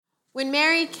When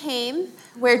Mary came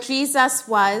where Jesus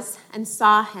was and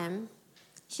saw him,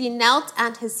 she knelt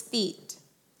at his feet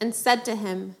and said to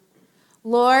him,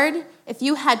 "Lord, if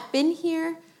you had been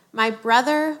here, my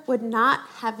brother would not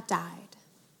have died."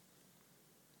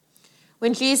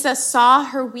 When Jesus saw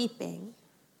her weeping,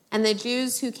 and the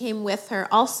Jews who came with her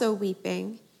also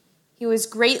weeping, he was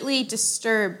greatly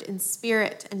disturbed in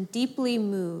spirit and deeply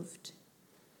moved.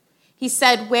 He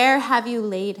said, "Where have you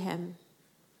laid him?"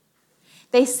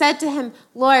 They said to him,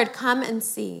 "Lord, come and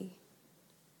see."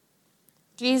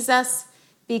 Jesus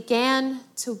began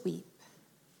to weep.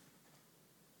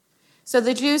 So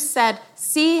the Jews said,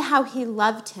 "See how he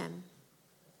loved him."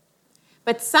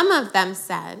 But some of them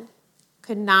said,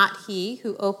 "Could not he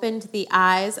who opened the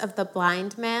eyes of the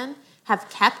blind man have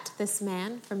kept this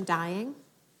man from dying?"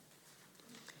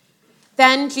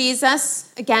 Then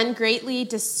Jesus, again greatly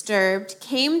disturbed,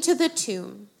 came to the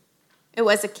tomb. It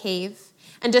was a cave,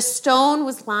 and a stone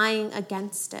was lying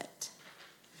against it.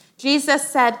 Jesus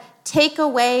said, "Take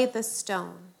away the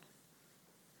stone."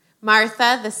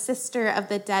 Martha, the sister of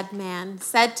the dead man,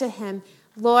 said to him,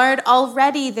 "Lord,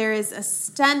 already there is a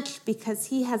stench because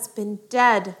he has been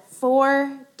dead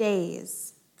 4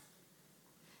 days."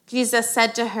 Jesus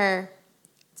said to her,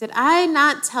 "Did I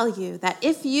not tell you that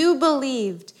if you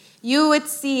believed, you would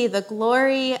see the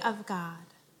glory of God?"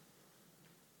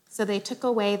 So they took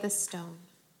away the stone.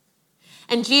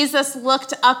 And Jesus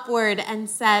looked upward and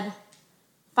said,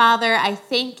 "Father, I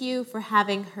thank you for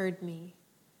having heard me.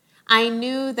 I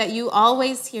knew that you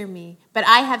always hear me, but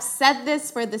I have said this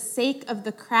for the sake of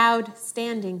the crowd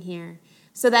standing here,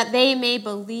 so that they may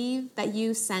believe that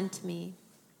you sent me."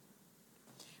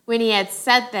 When he had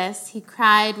said this, he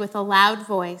cried with a loud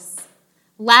voice,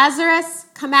 "Lazarus,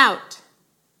 come out!"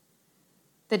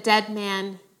 The dead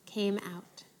man came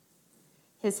out,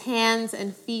 his hands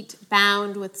and feet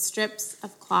bound with strips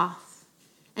of cloth,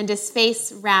 and his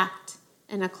face wrapped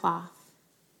in a cloth.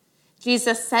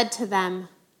 Jesus said to them,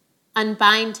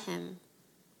 "Unbind him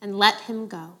and let him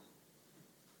go."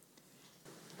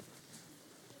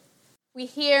 We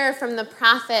hear from the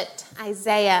prophet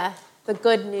Isaiah the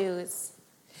good news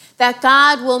that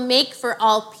God will make for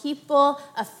all people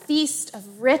a feast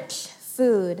of rich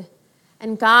food,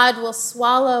 and God will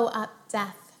swallow up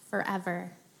death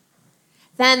forever.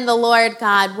 Then the Lord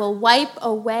God will wipe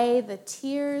away the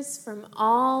tears from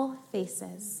all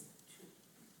faces.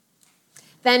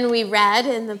 Then we read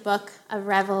in the book of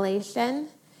Revelation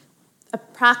a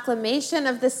proclamation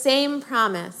of the same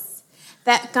promise,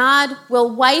 that God will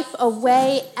wipe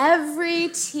away every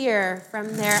tear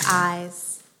from their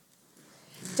eyes.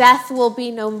 Death will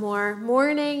be no more.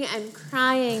 Mourning and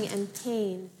crying and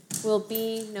pain will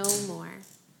be no more.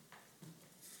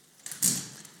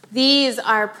 These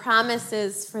are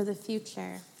promises for the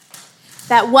future,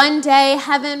 that one day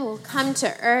heaven will come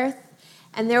to earth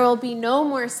and there will be no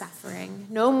more suffering,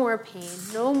 no more pain,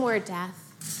 no more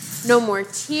death, no more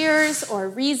tears or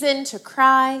reason to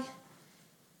cry.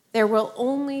 There will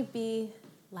only be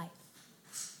life.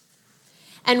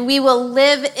 And we will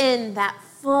live in that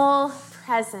full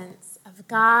presence of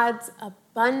God's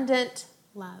abundant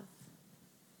love.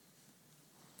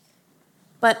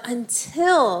 But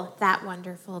until that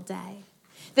wonderful day,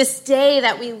 this day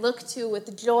that we look to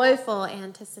with joyful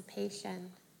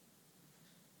anticipation,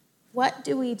 what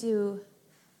do we do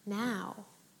now?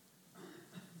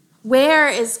 Where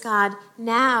is God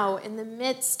now in the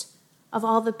midst of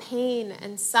all the pain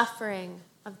and suffering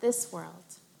of this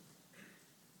world?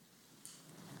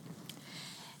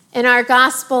 In our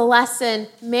gospel lesson,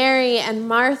 Mary and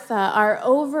Martha are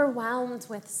overwhelmed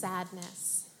with sadness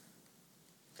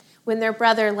when their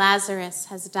brother Lazarus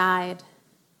has died.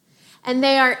 And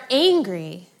they are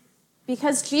angry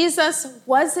because Jesus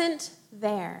wasn't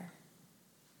there.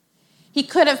 He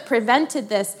could have prevented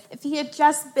this if he had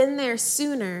just been there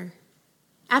sooner.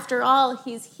 After all,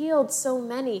 he's healed so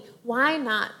many. Why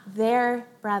not their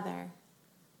brother?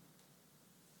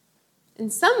 In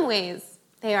some ways,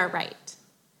 they are right.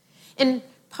 In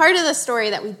part of the story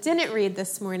that we didn't read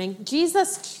this morning,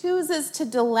 Jesus chooses to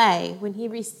delay when he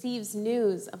receives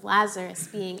news of Lazarus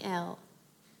being ill.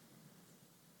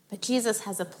 But Jesus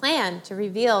has a plan to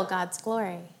reveal God's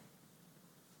glory.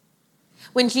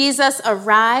 When Jesus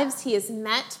arrives, he is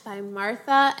met by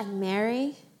Martha and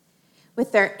Mary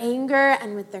with their anger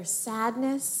and with their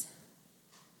sadness.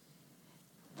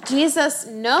 Jesus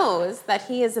knows that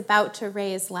he is about to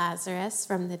raise Lazarus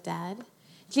from the dead.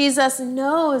 Jesus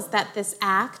knows that this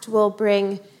act will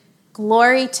bring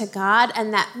glory to God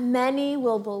and that many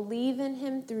will believe in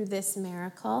him through this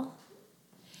miracle.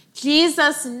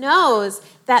 Jesus knows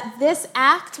that this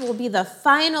act will be the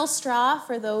final straw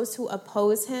for those who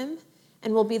oppose him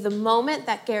and will be the moment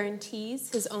that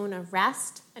guarantees his own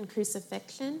arrest and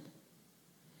crucifixion.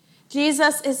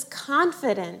 Jesus is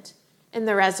confident in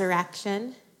the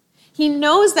resurrection. He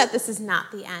knows that this is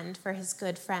not the end for his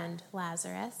good friend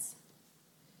Lazarus.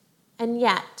 And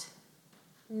yet,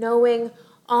 knowing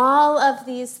all of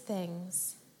these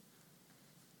things,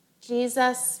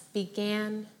 Jesus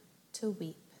began to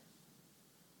weep.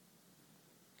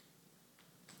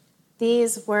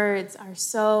 These words are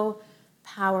so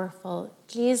powerful.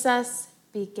 Jesus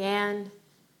began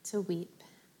to weep.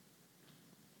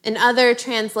 In other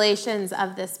translations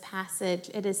of this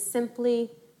passage, it is simply,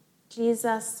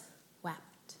 Jesus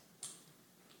wept.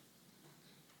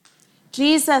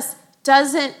 Jesus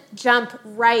doesn't jump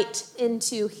right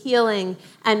into healing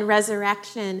and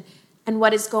resurrection and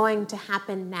what is going to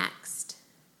happen next.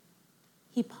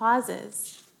 He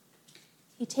pauses.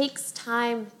 He takes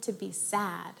time to be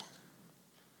sad.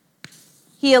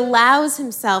 He allows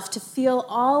himself to feel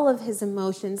all of his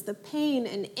emotions, the pain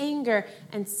and anger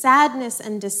and sadness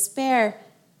and despair.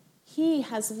 He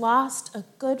has lost a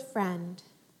good friend.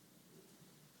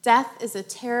 Death is a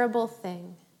terrible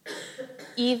thing,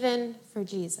 even for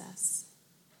Jesus.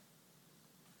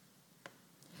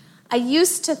 I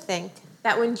used to think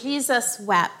that when Jesus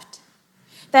wept,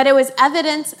 that it was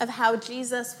evidence of how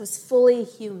Jesus was fully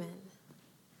human.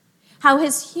 How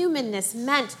his humanness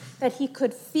meant that he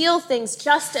could feel things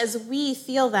just as we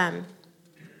feel them.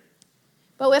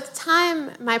 But with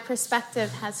time, my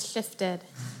perspective has shifted.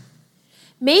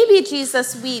 Maybe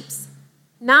Jesus weeps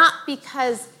not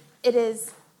because it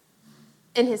is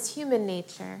in his human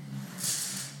nature,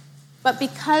 but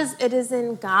because it is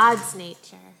in God's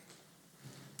nature.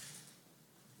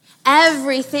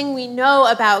 Everything we know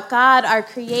about God, our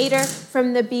Creator,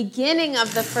 from the beginning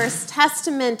of the First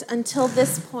Testament until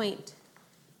this point,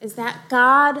 is that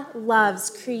God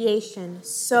loves creation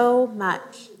so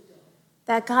much,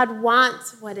 that God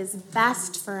wants what is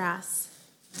best for us.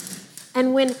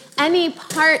 And when any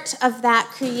part of that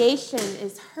creation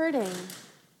is hurting,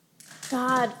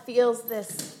 God feels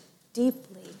this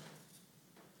deeply.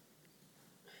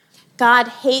 God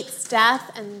hates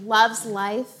death and loves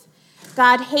life.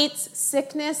 God hates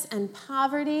sickness and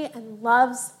poverty and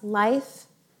loves life.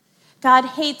 God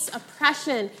hates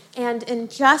oppression and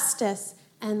injustice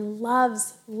and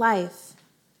loves life.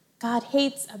 God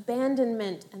hates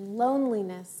abandonment and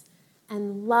loneliness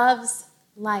and loves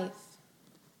life.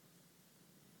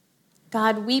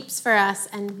 God weeps for us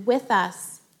and with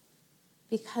us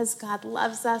because God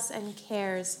loves us and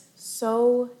cares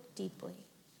so deeply.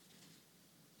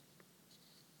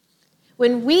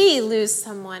 When we lose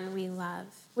someone we love,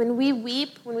 when we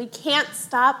weep, when we can't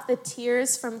stop the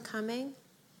tears from coming,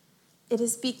 it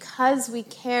is because we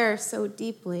care so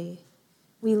deeply.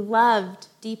 We loved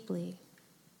deeply.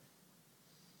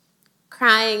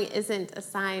 Crying isn't a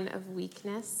sign of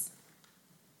weakness.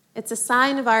 It's a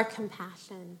sign of our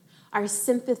compassion, our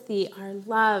sympathy, our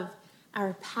love,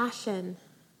 our passion.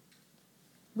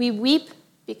 We weep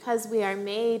because we are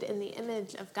made in the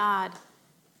image of God,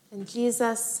 and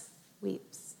Jesus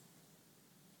weeps.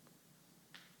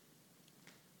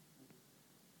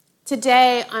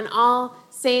 Today, on All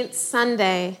Saints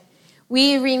Sunday,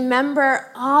 we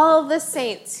remember all the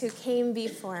saints who came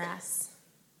before us,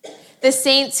 the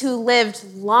saints who lived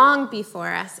long before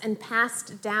us and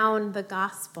passed down the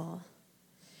gospel,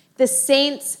 the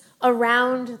saints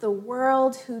around the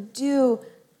world who do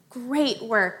great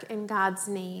work in God's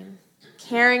name,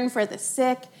 caring for the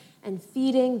sick and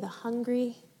feeding the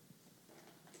hungry,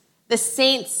 the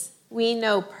saints we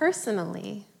know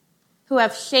personally who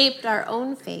have shaped our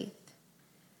own faith,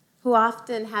 who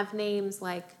often have names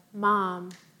like Mom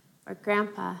or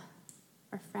Grandpa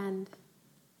or friend.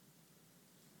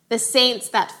 The saints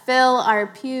that fill our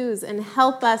pews and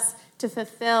help us to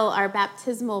fulfill our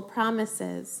baptismal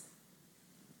promises.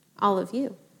 All of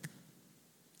you.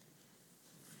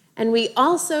 And we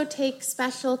also take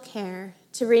special care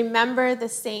to remember the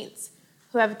saints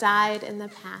who have died in the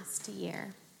past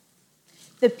year.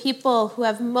 The people who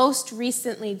have most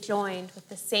recently joined with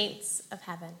the saints of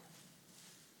heaven.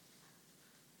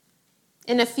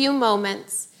 In a few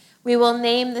moments, we will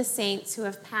name the saints who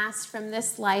have passed from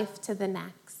this life to the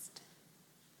next.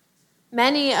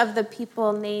 Many of the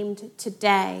people named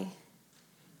today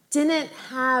didn't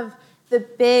have the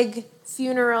big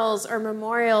funerals or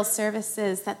memorial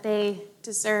services that they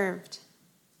deserved.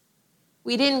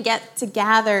 We didn't get to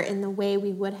gather in the way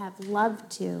we would have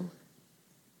loved to.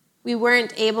 We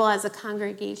weren't able as a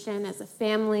congregation, as a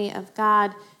family of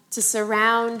God, to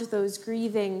surround those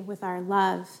grieving with our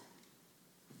love.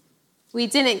 We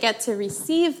didn't get to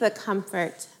receive the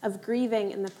comfort of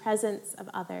grieving in the presence of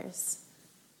others.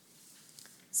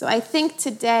 So I think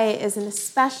today is an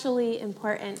especially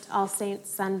important All Saints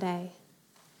Sunday.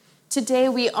 Today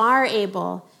we are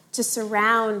able to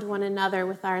surround one another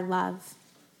with our love,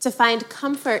 to find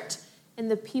comfort in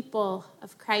the people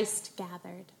of Christ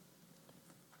gathered.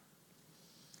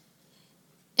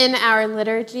 In our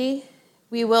liturgy,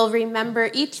 we will remember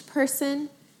each person,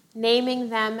 naming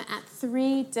them at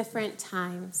 3 different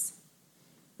times,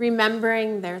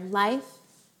 remembering their life,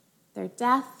 their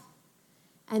death,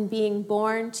 and being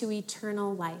born to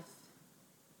eternal life.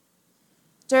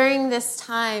 During this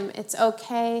time, it's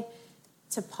okay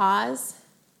to pause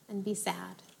and be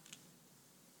sad,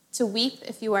 to weep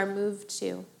if you are moved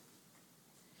to.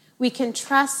 We can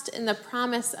trust in the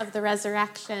promise of the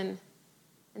resurrection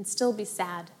and still be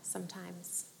sad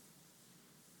sometimes.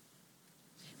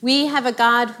 We have a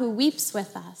God who weeps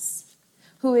with us,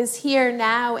 who is here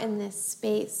now in this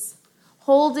space,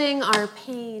 holding our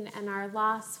pain and our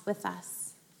loss with us.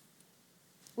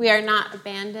 We are not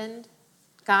abandoned.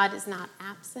 God is not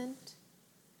absent.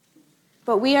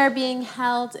 But we are being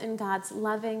held in God's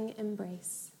loving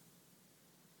embrace,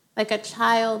 like a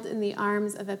child in the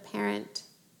arms of a parent,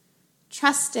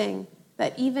 trusting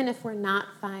that even if we're not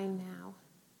fine now,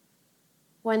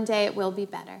 one day it will be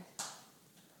better.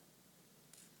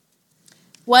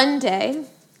 One day,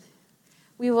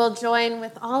 we will join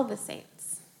with all the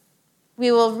saints.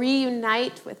 We will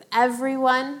reunite with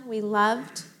everyone we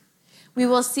loved. We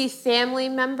will see family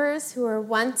members who were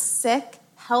once sick,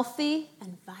 healthy,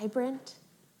 and vibrant.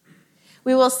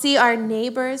 We will see our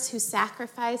neighbors who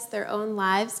sacrificed their own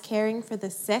lives caring for the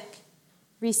sick,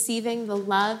 receiving the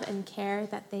love and care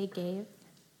that they gave.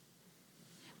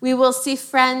 We will see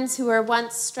friends who were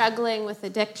once struggling with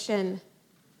addiction,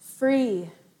 free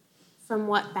from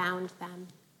what bound them.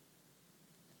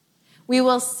 We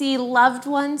will see loved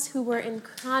ones who were in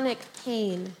chronic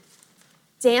pain,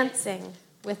 dancing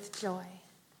with joy.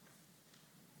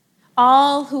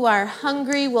 All who are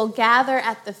hungry will gather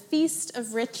at the feast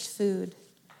of rich food,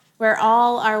 where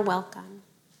all are welcome.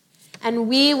 And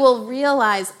we will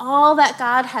realize all that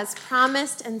God has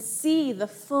promised and see the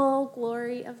full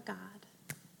glory of God.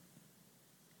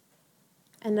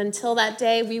 And until that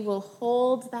day, we will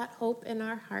hold that hope in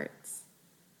our hearts.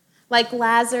 Like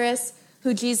Lazarus,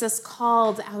 who Jesus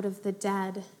called out of the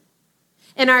dead.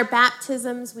 In our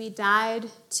baptisms, we died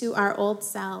to our old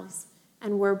selves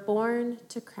and were born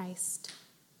to Christ,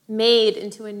 made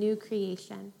into a new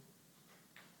creation.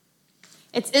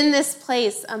 It's in this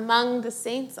place among the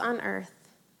saints on earth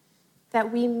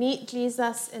that we meet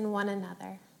Jesus in one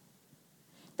another,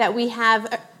 that we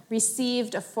have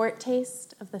received a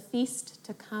foretaste of the feast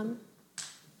to come,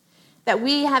 that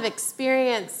we have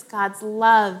experienced God's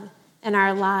love in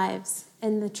our lives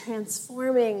and the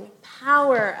transforming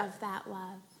power of that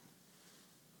love.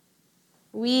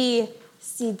 We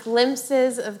see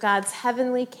glimpses of God's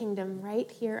heavenly kingdom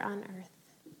right here on earth.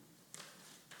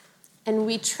 And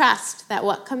we trust that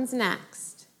what comes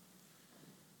next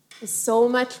is so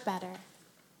much better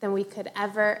than we could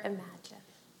ever imagine.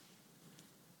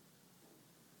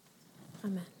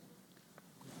 Amen.